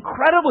thing. It's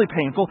incredibly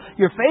painful.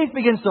 Your faith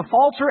begins to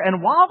falter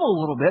and wobble a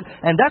little bit,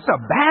 and that's a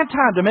bad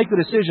time to make the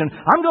decision.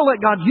 I'm going to let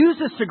God use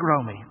this to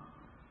grow me.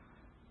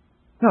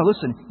 No,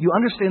 listen, you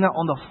understand that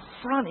on the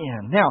front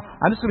end. Now,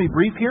 I'm just going to be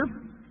brief here,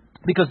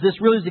 because this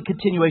really is a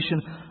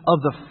continuation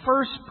of the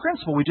first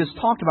principle we just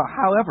talked about.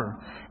 However,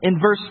 in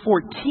verse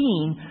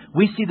 14,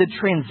 we see the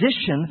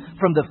transition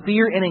from the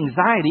fear and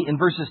anxiety in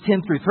verses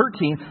 10 through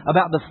 13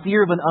 about the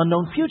fear of an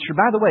unknown future.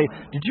 By the way,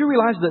 did you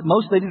realize that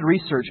they did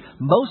research,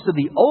 most of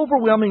the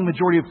overwhelming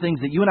majority of things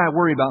that you and I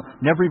worry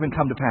about never even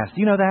come to pass?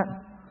 Do you know that?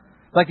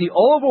 Like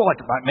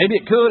maybe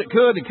it could.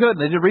 And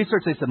they did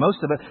research, they said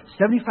most of it,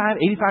 75,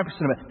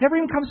 85% of it, never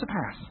even comes to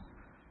pass.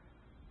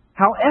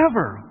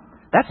 However,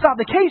 that's not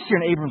the case here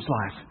in Abram's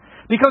life.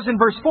 Because in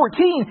verse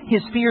 14,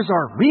 his fears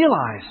are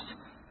realized.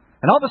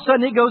 And all of a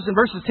sudden it goes in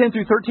verses 10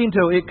 through 13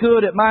 to it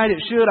could, it might,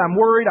 it should, I'm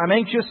worried, I'm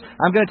anxious,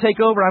 I'm going to take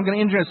over, I'm going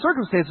to engineer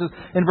circumstances.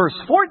 In verse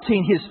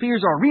 14, his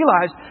fears are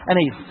realized and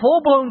a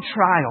full-blown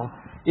trial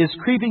is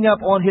creeping up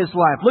on his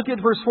life. Look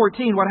at verse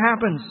 14, what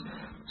happens?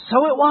 So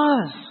it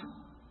was.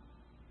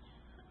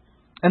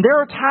 And there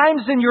are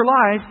times in your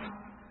life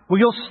where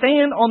you'll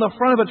stand on the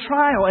front of a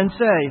trial and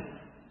say,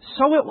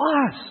 so it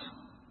was.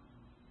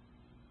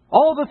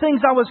 All the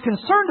things I was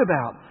concerned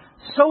about,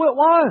 so it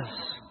was.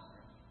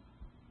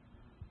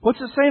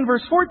 What's it say in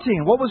verse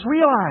 14? What was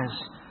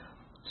realized?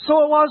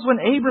 So it was when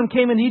Abram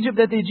came into Egypt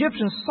that the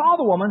Egyptians saw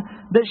the woman,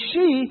 that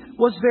she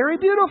was very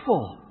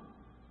beautiful.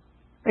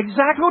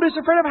 Exactly what is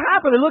afraid of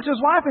happened. He looked at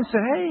his wife and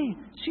said, hey,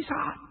 she's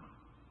hot.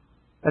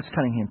 That's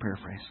Cunningham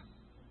paraphrase.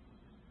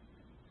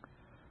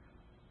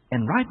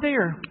 And right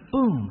there,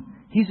 boom,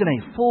 he's in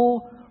a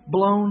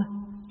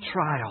full-blown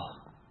trial.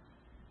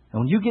 And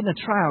when you get in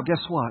a trial,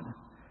 guess what?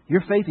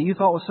 Your faith that you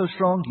thought was so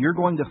strong, you're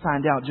going to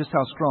find out just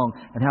how strong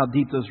and how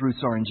deep those roots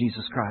are in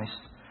Jesus Christ.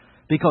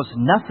 Because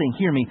nothing,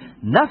 hear me,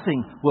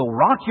 nothing will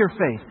rock your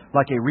faith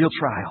like a real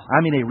trial. I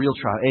mean a real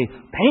trial, a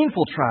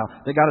painful trial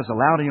that God has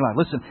allowed in your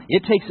life. Listen,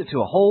 it takes it to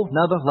a whole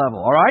nother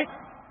level, all right?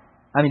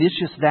 I mean, it's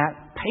just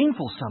that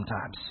painful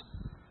sometimes.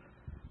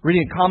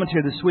 Reading a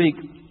commentary this week,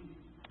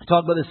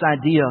 talk about this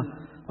idea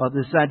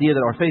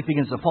that our faith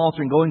begins to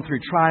falter and going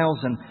through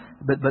trials,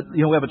 but we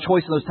have a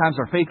choice in those times.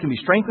 Our faith can be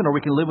strengthened, or we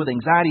can live with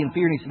anxiety and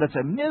fear. And he said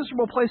that's a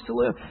miserable place to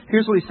live.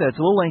 Here's what he said.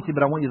 It's a little lengthy,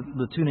 but I want you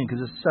to tune in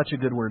because it's such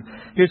a good word.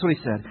 Here's what he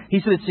said.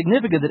 He said it's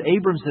significant that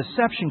Abram's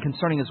deception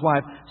concerning his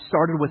wife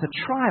started with a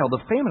trial,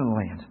 the famine in the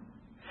land.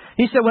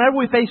 He said whenever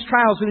we face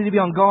trials, we need to be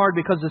on guard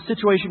because the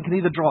situation can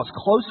either draw us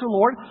closer to the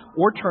Lord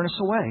or turn us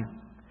away.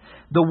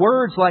 The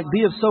words like,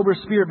 be of sober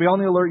spirit, be on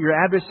the alert, your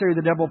adversary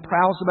the devil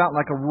prowls about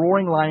like a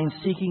roaring lion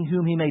seeking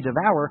whom he may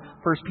devour,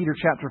 1 Peter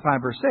chapter 5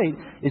 verse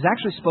 8, is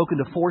actually spoken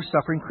to 4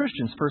 suffering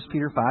Christians, 1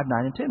 Peter 5,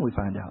 9, and 10 we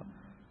find out.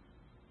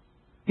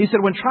 He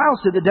said when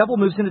trials hit, the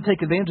devil moves in to take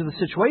advantage of the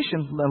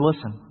situation. Now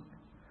listen,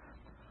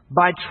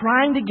 by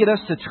trying to get us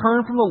to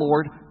turn from the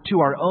Lord to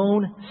our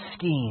own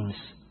schemes.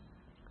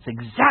 It's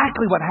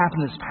exactly what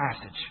happened in this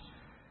passage.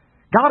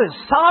 God is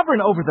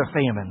sovereign over the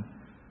famine.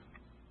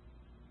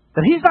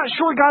 That he's not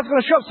sure God's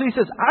going to show up. So he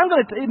says,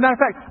 matter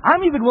of fact,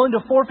 I'm even willing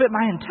to forfeit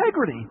my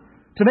integrity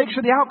to make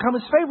sure the outcome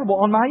is favorable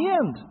on my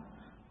end.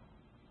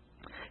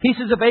 He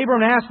says, if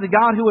Abram asked the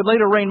God who would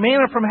later rain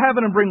manna from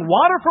heaven and bring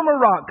water from a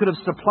rock could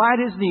have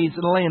supplied his needs in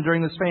the land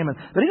during this famine.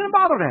 But he didn't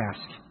bother to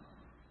ask.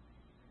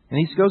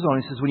 And he goes on,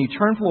 he says, when you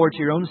turn forward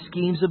to your own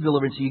schemes of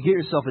deliverance, you get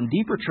yourself in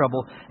deeper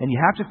trouble and you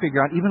have to figure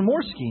out even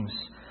more schemes.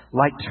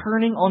 Like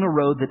turning on a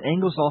road that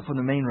angles off from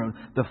the main road.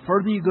 The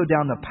further you go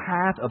down the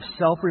path of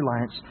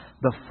self-reliance,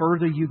 the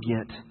further you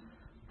get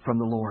from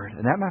the Lord.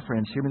 And that, my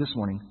friends, hear me this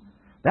morning,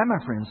 that,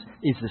 my friends,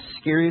 is the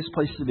scariest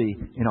place to be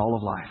in all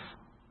of life.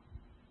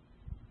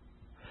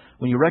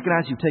 When you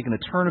recognize you've taken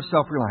a turn of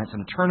self-reliance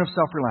and a turn of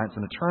self-reliance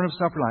and a turn of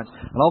self-reliance,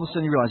 and all of a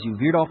sudden you realize you've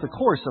veered off the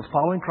course of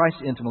following Christ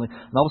intimately,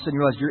 and all of a sudden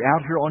you realize you're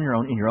out here on your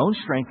own, in your own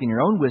strength, in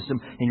your own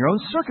wisdom, in your own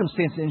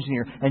circumstance to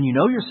engineer, and you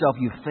know yourself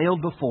you've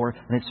failed before,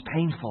 and it's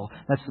painful.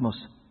 That's the most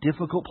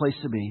difficult place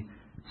to be,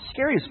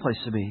 scariest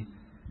place to be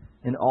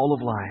in all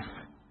of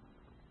life.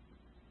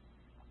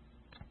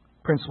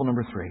 Principle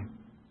number 3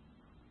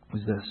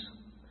 is this.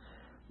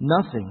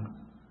 Nothing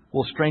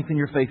will strengthen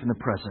your faith in the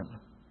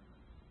present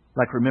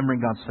like remembering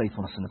God's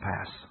faithfulness in the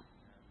past.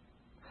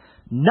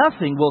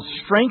 Nothing will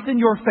strengthen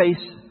your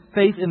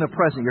faith in the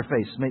present. Your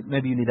face.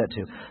 Maybe you need that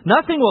too.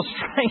 Nothing will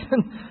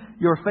strengthen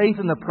your faith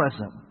in the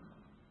present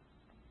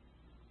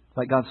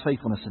like God's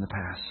faithfulness in the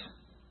past.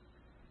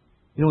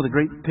 You know, the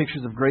great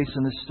pictures of grace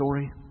in this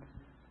story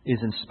is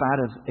in spite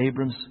of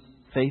Abram's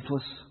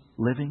faithless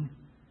living,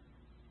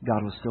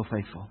 God was still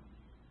faithful.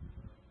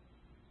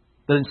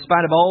 That in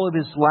spite of all of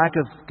his lack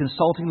of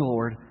consulting the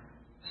Lord,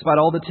 in spite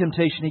of all the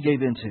temptation he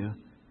gave into,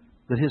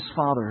 that his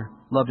father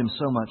loved him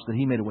so much that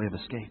he made a way of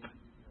escape.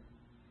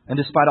 And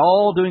despite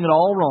all doing it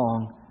all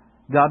wrong,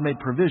 God made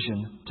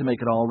provision to make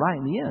it all right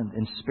in the end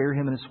and spare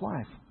him and his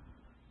wife.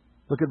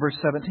 Look at verse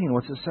 17.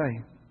 What's it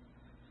say?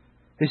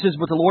 He says,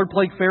 but the Lord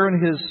plagued Pharaoh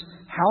and his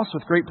house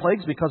with great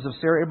plagues because of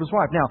Sarah, Abram's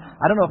wife. Now,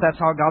 I don't know if that's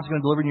how God's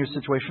going to deliver in your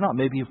situation or not.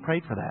 Maybe you've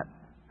prayed for that.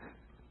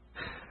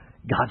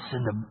 God,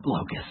 send the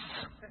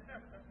locusts.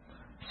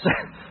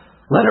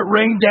 Let it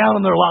rain down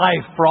on their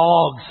life,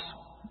 frogs.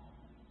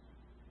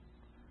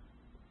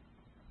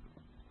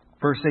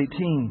 Verse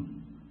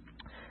 18.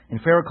 And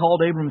Pharaoh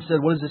called Abram and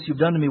said, "What is this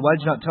you've done to me? Why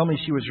did you not tell me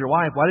she was your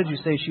wife? Why did you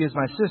say she is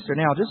my sister?"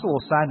 Now, just a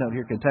little side note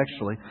here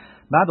contextually.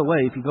 By the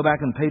way, if you go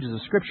back in the pages of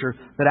Scripture,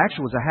 that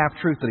actually was a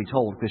half-truth that he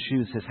told because she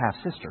was his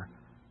half-sister.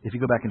 If you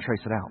go back and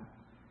trace it out.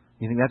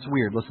 You think that's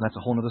weird? Listen, that's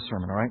a whole other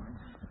sermon, all right?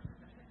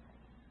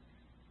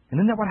 And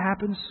isn't that what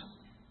happens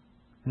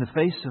in the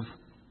face of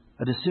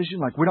a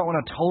decision? Like, we don't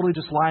want to totally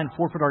just lie and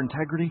forfeit our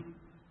integrity.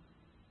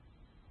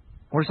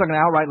 We're just not going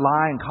to outright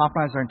lie and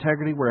compromise our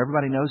integrity where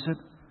everybody knows it.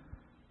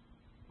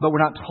 But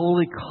we're not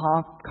totally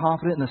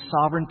confident in the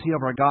sovereignty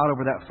of our God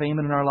over that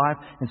famine in our life.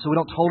 And so we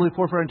don't totally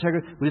forfeit our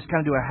integrity. We just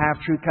kind of do a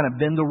half-truth, kind of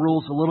bend the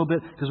rules a little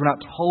bit because we're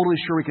not totally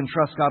sure we can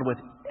trust God with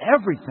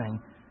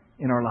everything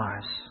in our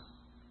lives.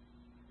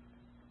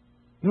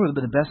 You know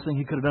what the best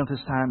thing he could have done at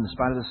this time, in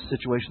spite of this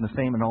situation, the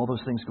famine, all those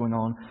things going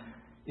on,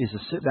 is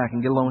to sit back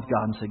and get alone with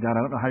God and say, "God,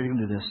 I don't know how you're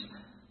going to do this,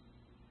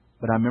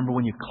 but I remember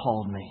when you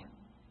called me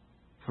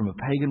from a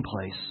pagan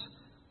place.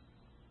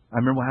 I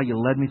remember how you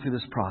led me through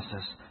this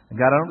process. And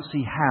God, I don't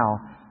see how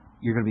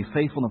you're going to be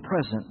faithful in the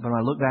present, but when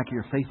I look back at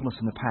your faithfulness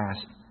in the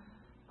past,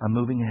 I'm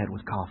moving ahead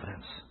with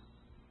confidence."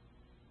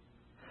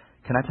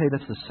 Can I tell you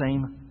that's the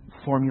same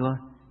formula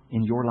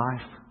in your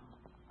life?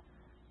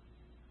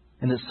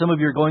 And that some of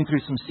you are going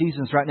through some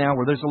seasons right now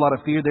where there's a lot of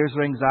fear, there's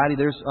anxiety,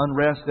 there's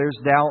unrest, there's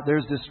doubt,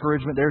 there's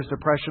discouragement, there's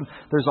depression.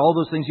 There's all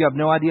those things. You have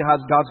no idea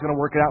how God's going to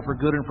work it out for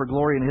good and for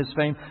glory and His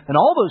fame. And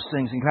all those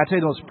things. And can I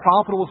tell you the most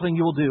profitable thing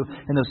you will do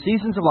in those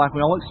seasons of life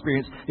we all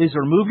experience is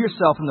to remove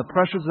yourself from the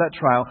pressures of that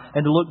trial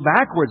and to look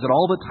backwards at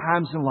all the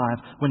times in life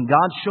when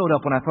God showed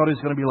up when I thought He was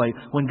going to be late,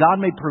 when God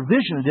made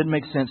provision that didn't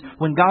make sense,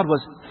 when God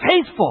was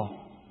faithful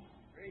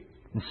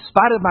in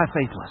spite of my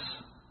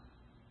faithless.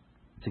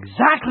 It's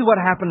exactly what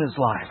happened in His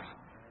life.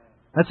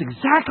 That's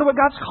exactly what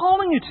God's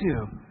calling you to.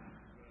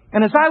 And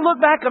as I look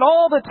back at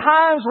all the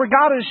times where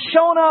God has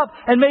shown up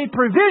and made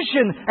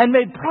provision and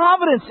made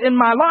providence in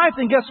my life,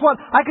 then guess what?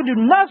 I can do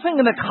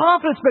nothing in the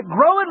confidence but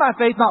grow in my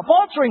faith, not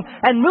faltering,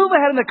 and move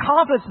ahead in the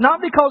confidence,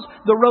 not because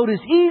the road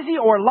is easy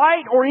or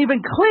light or even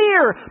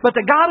clear, but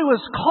the God who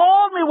has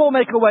called me will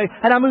make a way.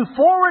 And I move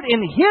forward in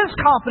His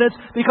confidence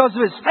because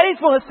of His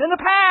faithfulness in the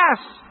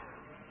past.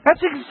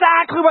 That's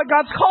exactly what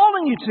God's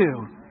calling you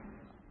to.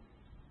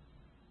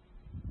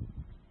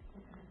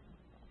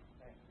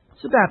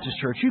 It's a Baptist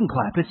church. You can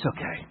clap. It's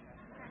okay.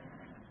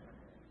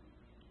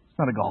 It's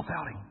not a golf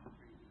outing.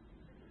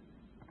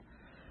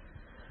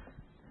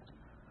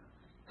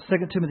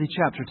 2 Timothy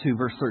chapter 2,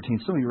 verse 13.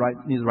 Some of you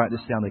need to write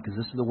this down because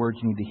this is the words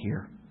you need to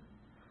hear.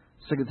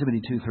 2 Timothy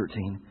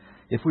 2:13.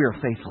 If we are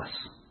faithless,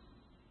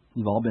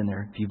 you've all been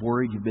there. If you've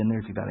worried, you've been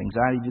there. If you've had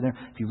anxiety, you've been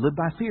there. If you've lived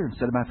by fear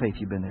instead of by faith,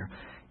 you've been there.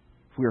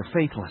 If we are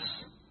faithless,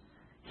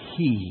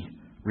 He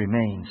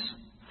remains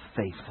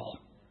faithful.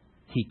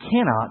 He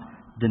cannot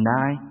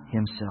deny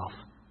Himself.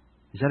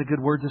 Is that a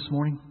good word this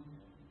morning?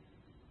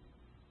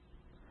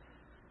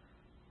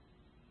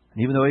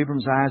 And even though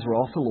Abram's eyes were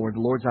off the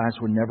Lord's eyes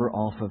were never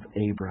off of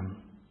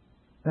Abram.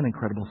 An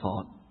incredible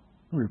thought.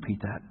 Let me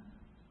repeat that.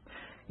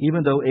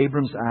 Even though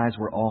Abram's eyes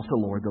were off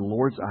the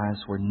Lord's eyes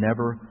were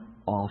never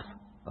off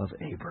of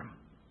Abram.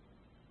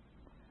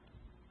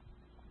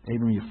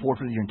 Abram, you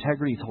forfeited your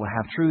integrity. You told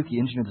a half-truth.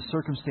 You engineered the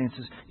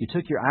circumstances. You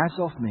took your eyes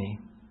off me.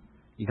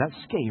 You got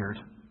scared.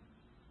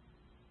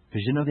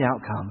 Because you didn't know the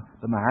outcome,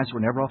 but my eyes were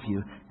never off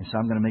you, and so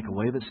I'm going to make a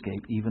way of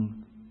escape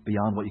even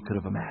beyond what you could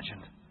have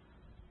imagined.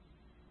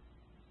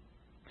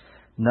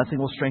 Nothing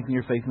will strengthen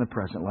your faith in the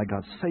present like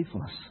God's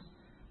faithfulness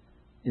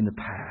in the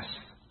past.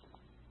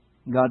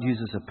 God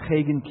uses a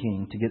pagan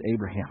king to get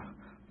Abraham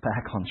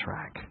back on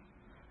track.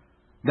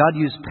 God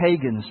used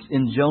pagans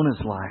in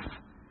Jonah's life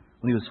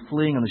when he was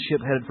fleeing on the ship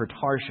headed for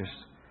Tarshish.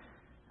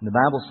 And the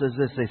Bible says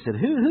this, they said,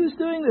 Who's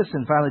doing this?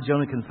 And finally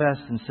Jonah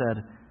confessed and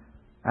said,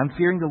 I'm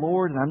fearing the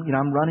Lord, and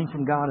I'm running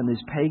from God. And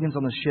these pagans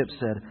on the ship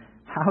said,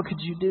 how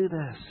could you do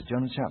this?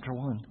 Jonah chapter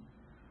 1.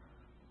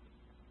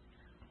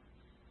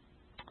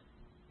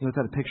 You know what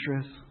that picture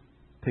is?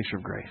 Picture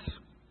of grace.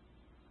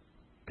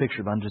 Picture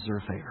of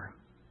undeserved favor.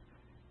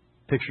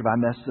 Picture of I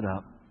messed it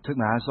up, took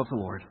my eyes off the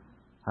Lord.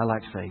 I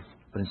lacked faith.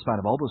 But in spite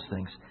of all those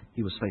things,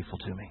 He was faithful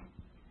to me.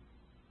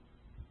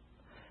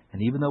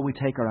 And even though we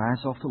take our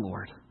eyes off the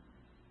Lord,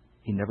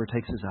 He never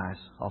takes His eyes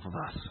off of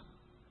us.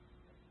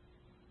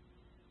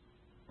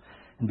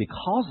 And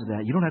because of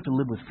that, you don't have to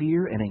live with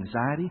fear and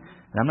anxiety.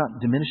 And I'm not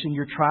diminishing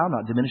your trial,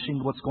 not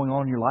diminishing what's going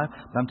on in your life.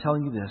 But I'm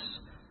telling you this.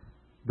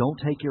 Don't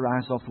take your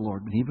eyes off the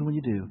Lord. But even when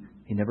you do,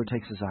 He never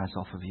takes His eyes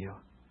off of you.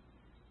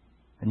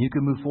 And you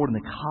can move forward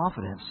in the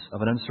confidence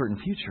of an uncertain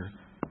future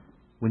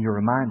when you're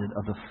reminded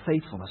of the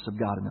faithfulness of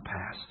God in the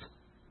past.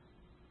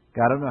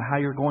 God, I don't know how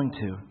you're going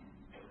to,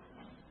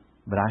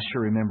 but I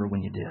sure remember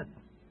when you did.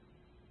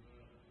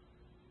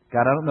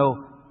 God, I don't know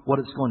what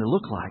it's going to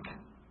look like,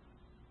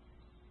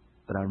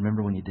 but I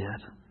remember when you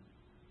did.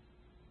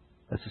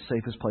 That's the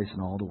safest place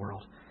in all the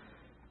world.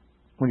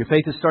 When your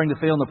faith is starting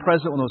to fail in the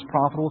present, one of those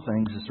profitable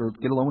things is to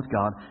get along with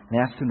God and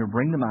ask Him to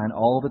bring to mind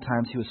all the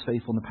times He was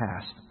faithful in the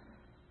past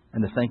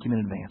and to thank Him in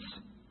advance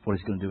for what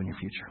He's going to do in your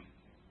future.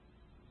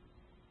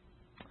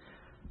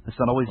 It's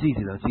not always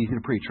easy, though. It's easy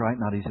to preach, right?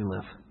 Not easy to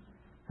live.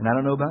 And I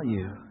don't know about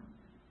you,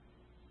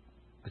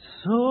 but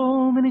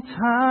so many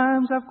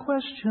times I've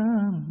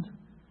questioned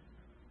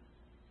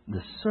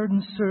the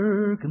certain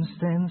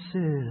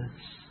circumstances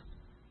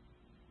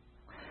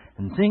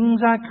and things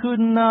I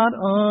could not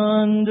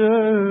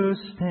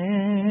understand.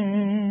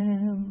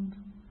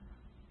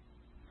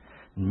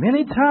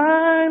 Many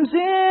times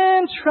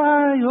in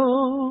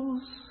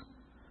trials,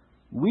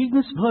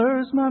 weakness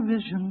blurs my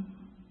vision.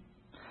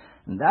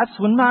 And that's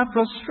when my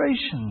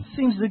frustration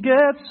seems to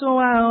get so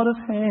out of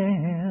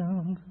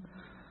hand.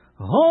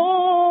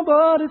 Oh,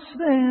 but it's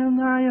then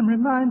I am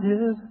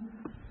reminded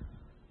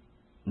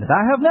that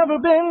I have never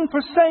been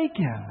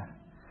forsaken.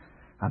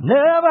 I've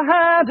never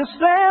had to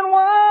stand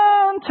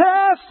one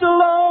test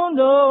alone,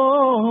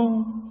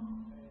 no.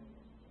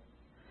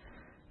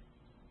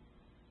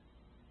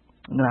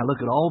 And then I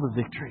look at all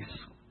the victories,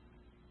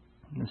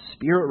 and the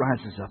Spirit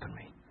rises up in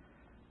me.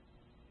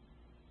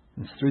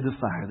 And it's through the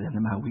fire then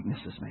that my weakness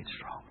is made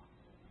strong.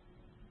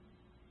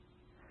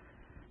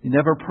 He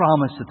never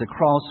promised that the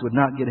cross would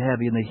not get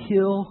heavy and the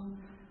hill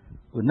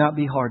would not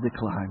be hard to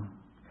climb.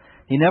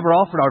 He never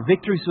offered our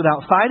victories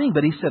without fighting,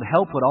 but He said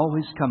help would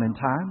always come in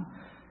time.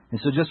 And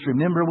so just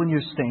remember when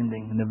you're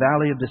standing in the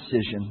valley of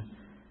decision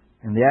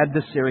and the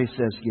adversary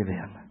says give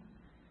in,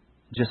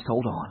 just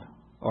hold on.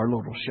 Our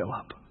Lord will show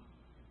up.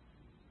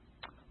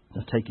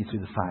 He'll take you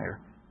through the fire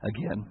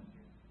again.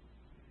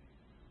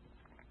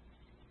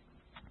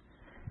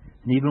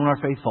 And even when our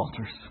faith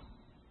falters,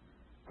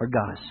 our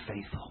God is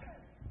faithful.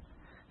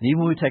 And even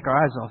when we take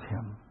our eyes off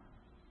Him,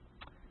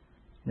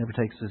 He never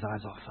takes His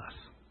eyes off us.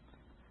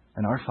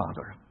 And our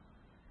Father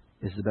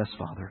is the best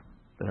Father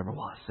that ever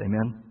was.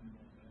 Amen?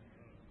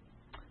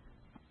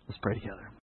 Let's pray together.